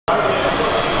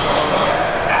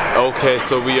Okay,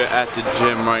 so we are at the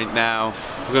gym right now.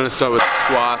 We're gonna start with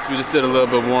squats. We just did a little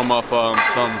bit warm up,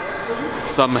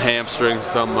 some hamstrings,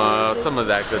 some of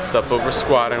that good stuff. But we're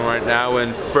squatting right now,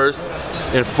 and first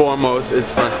and foremost,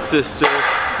 it's my sister.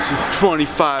 She's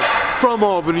 25, from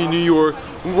Albany, New York,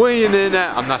 weighing in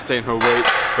at, I'm not saying her weight,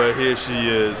 but here she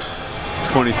is.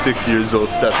 26 years old,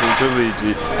 Stephanie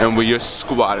Jaliji, and we are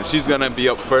squatting. She's gonna be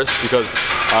up first because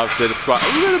obviously the squat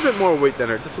a little bit more weight than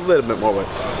her, just a little bit more weight,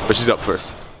 but she's up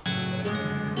first.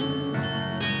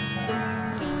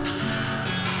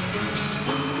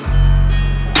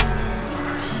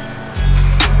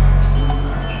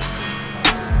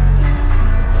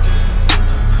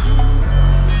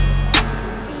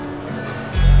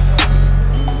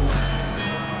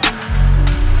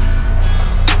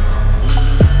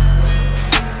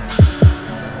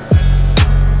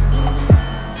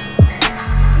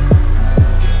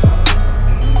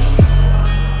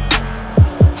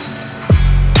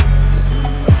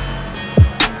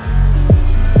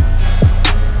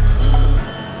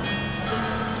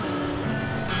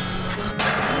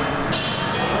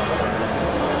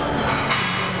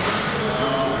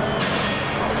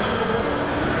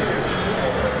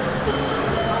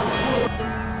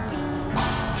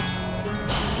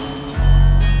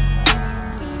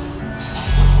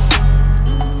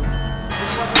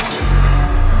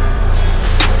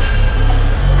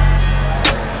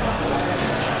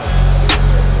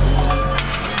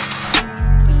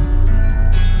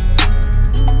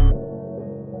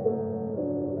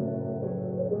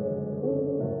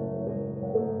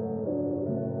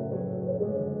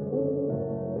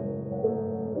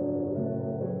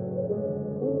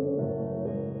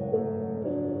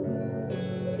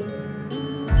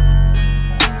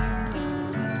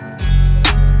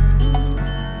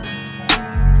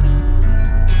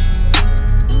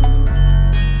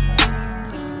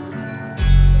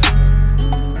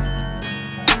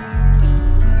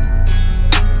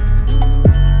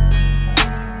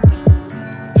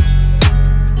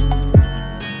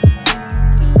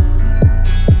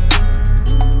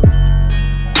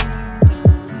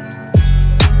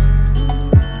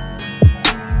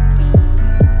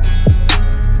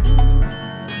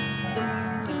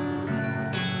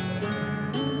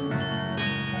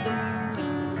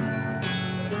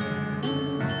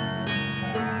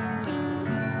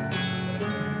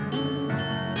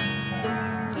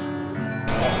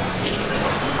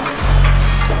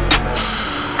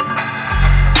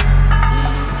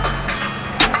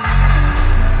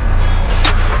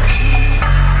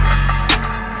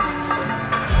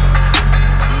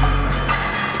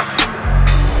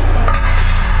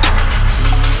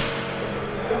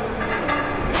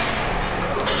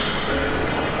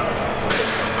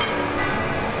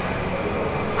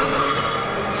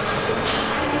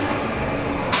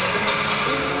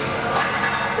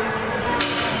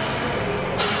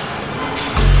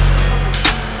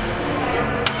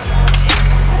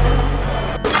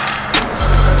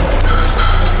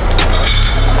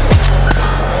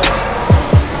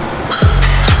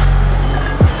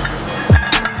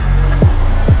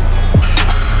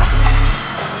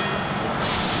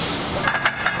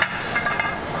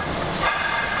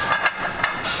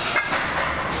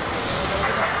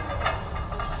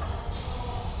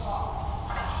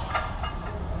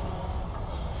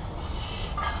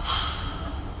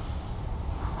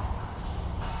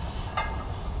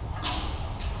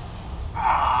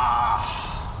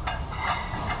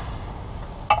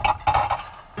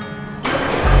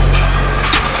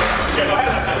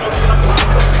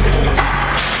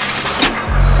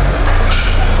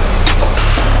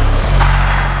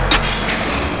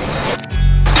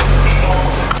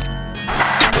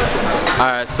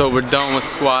 Alright, so we're done with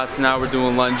squats. Now we're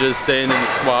doing lunges, staying in the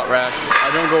squat rack. I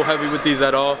don't go heavy with these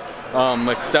at all.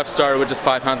 Like Steph started with just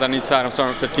 5 pounds on each side. I'm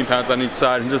starting with 15 pounds on each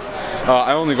side, and just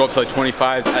I only go up to like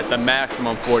 25, at the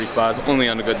maximum 45, only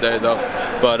on a good day though.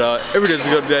 But every day's a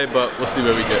good day, but we'll see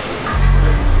where we get.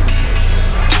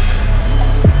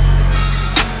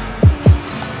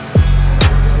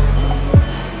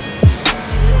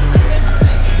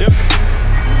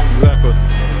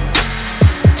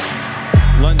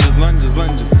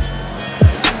 Lunges.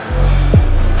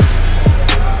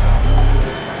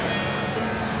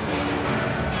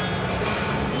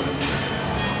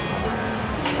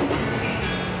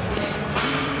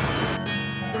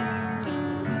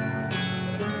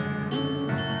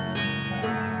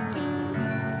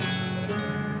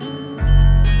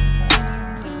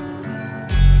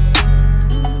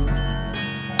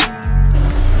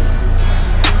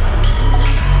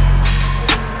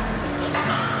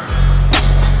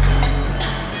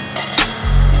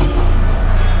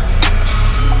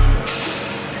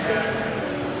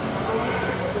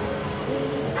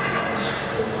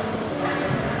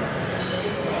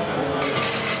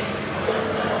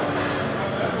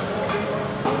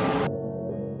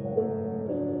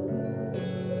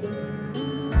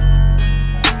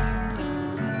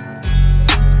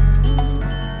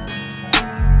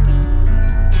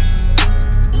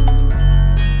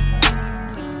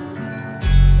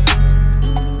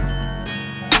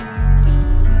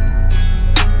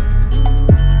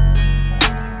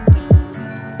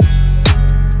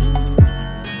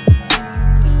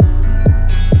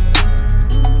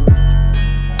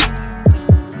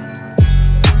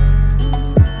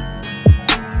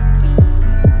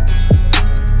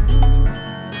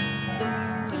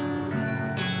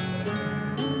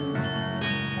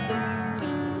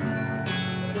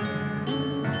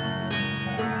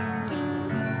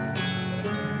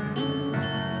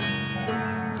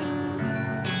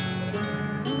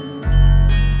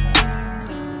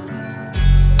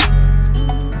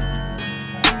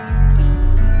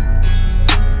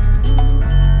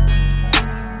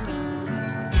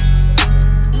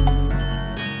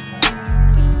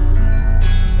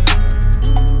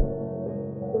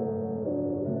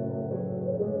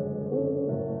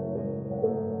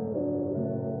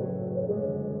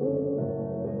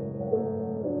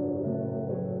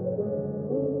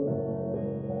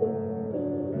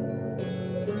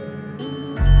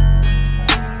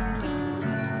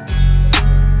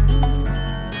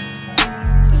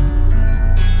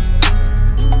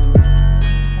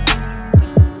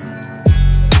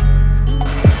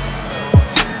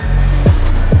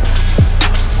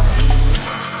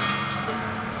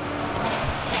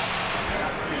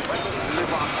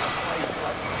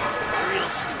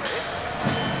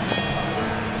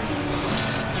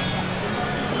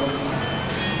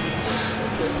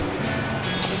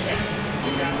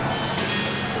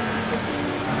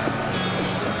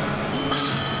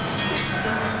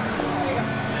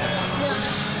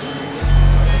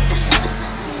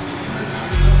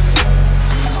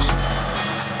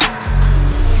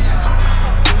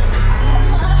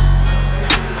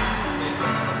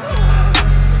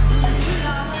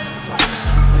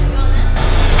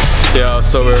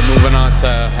 So we're moving on to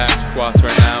hack squats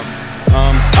right now.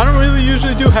 I don't really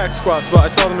usually do hack squats, but I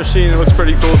saw the machine, it looks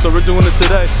pretty cool, so we're doing it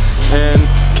today. And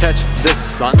catch this,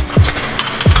 son.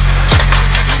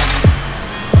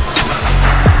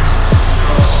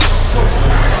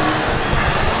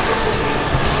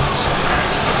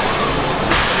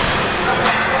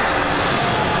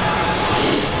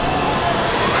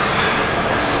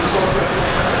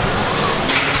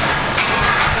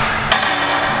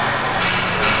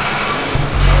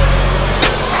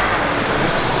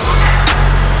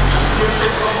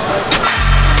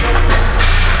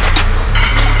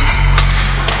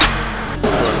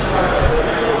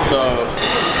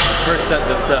 First set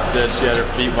that Steph did, she had her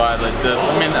feet wide like this.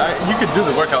 I mean, you could do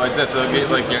the workout like this, it'll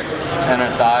get like your inner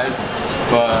thighs.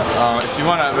 But if you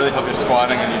want to really help your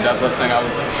squatting and your deadlifting, I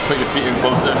would put your feet in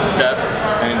closer to Steph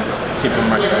and keep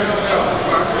them right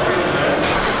there.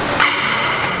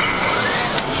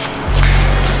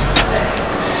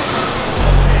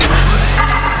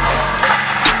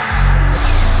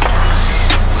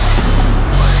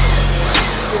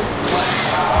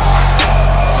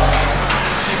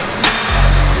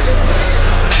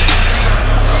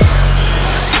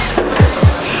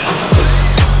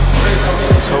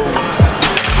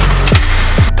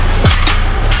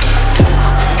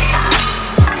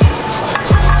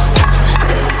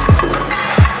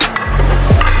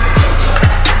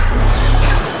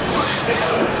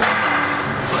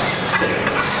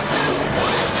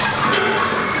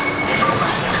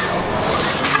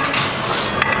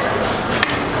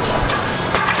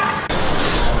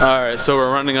 Alright, so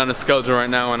we're running on a schedule right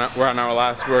now and we're on our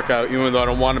last workout, even though I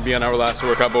don't want to be on our last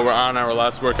workout, but we're on our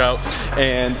last workout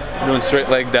and doing straight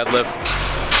leg deadlifts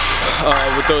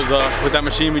with that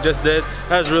machine we just did.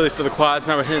 That was really for the quads.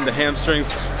 Now we're hitting the hamstrings,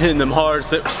 hitting them hard,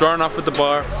 starting off with the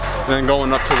bar and then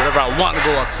going up to whatever I want to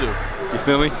go up to. You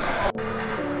feel me?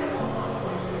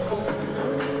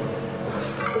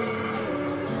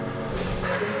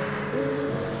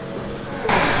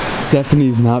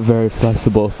 Stephanie's not very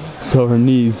flexible, so her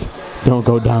knees don't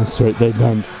go down straight, they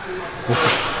bend.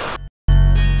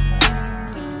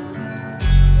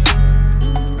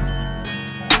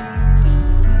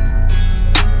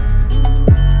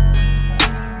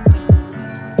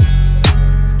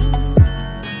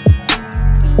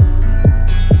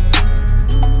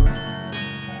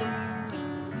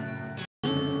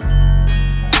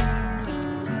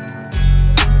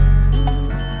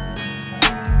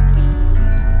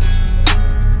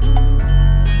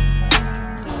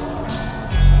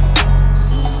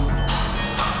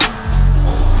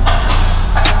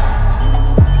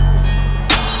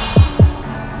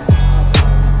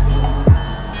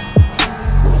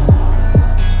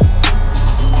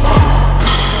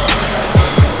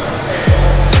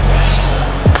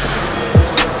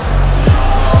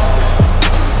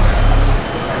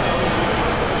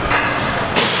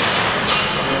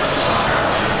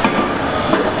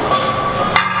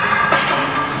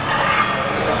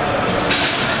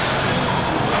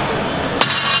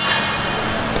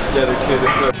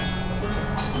 Dedicated.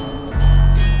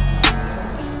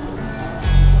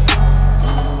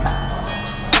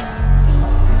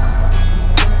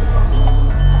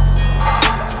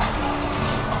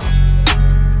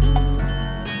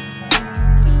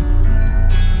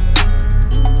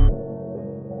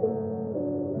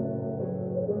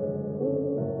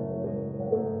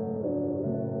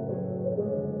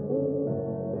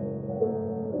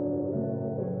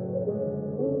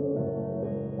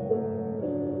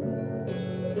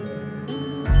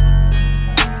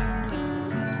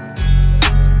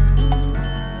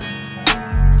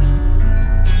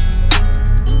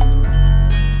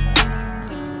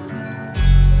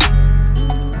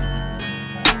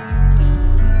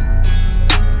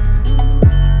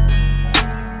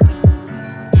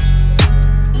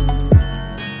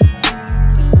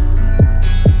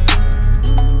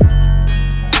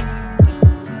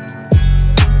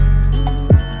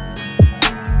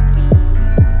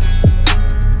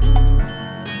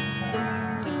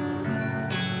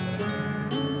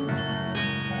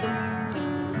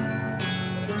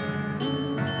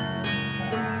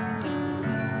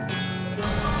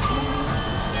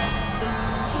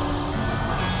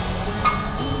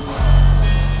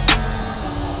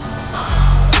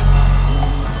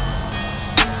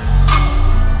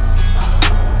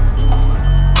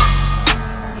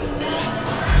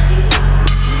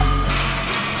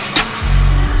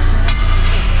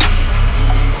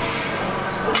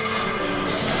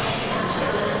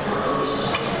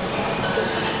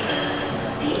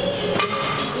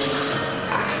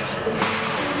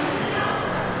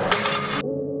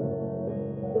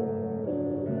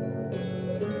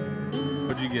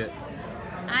 What'd you get?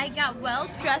 I got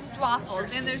well-dressed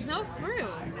waffles, and there's no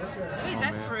fruit. Wait, is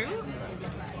that fruit?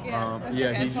 Yeah,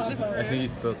 I think he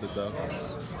spilled it though.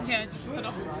 Yeah, just a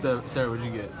little. Sarah, what'd you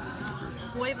get?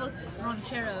 Huevos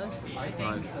rancheros, I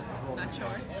think. Nice. Not sure.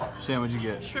 Shane, what'd you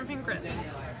get? Shrimp and grits.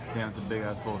 Damn, it's a big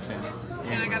ass bowl, Shane.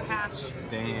 And I got hash.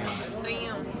 Damn.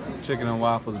 Damn. Chicken and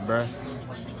waffles, bruh.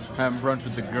 Having brunch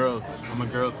with the girls. I'm a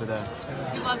girl today.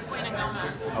 You love Selena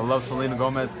Gomez. I love Selena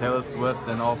Gomez, Taylor Swift,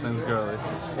 and all things girly.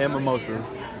 And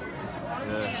mimosas.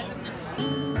 Yeah.